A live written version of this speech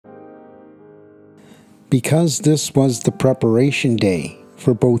Because this was the preparation day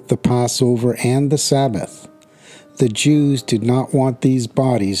for both the Passover and the Sabbath, the Jews did not want these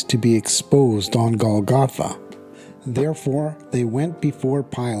bodies to be exposed on Golgotha. Therefore, they went before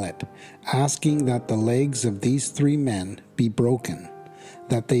Pilate, asking that the legs of these 3 men be broken,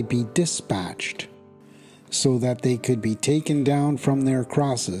 that they be dispatched, so that they could be taken down from their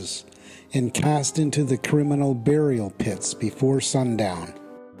crosses and cast into the criminal burial pits before sundown.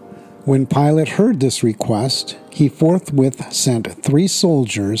 When Pilate heard this request, he forthwith sent 3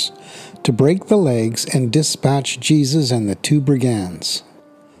 soldiers to break the legs and dispatch Jesus and the 2 brigands.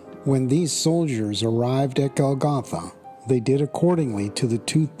 When these soldiers arrived at Golgotha, they did accordingly to the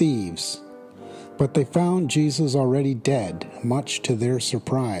 2 thieves, but they found Jesus already dead, much to their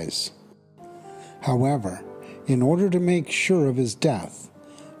surprise. However, in order to make sure of his death,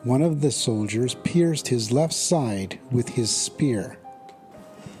 one of the soldiers pierced his left side with his spear.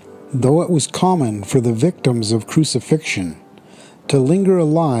 Though it was common for the victims of crucifixion to linger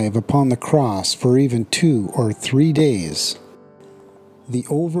alive upon the cross for even 2 or 3 days, the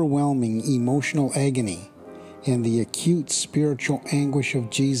overwhelming emotional agony and the acute spiritual anguish of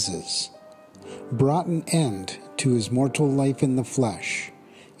Jesus brought an end to his mortal life in the flesh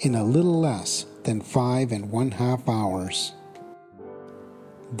in a little less than 5½ hours.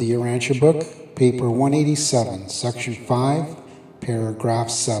 The Urantia Book, paper 187, section 5, paragraph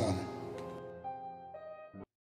 7.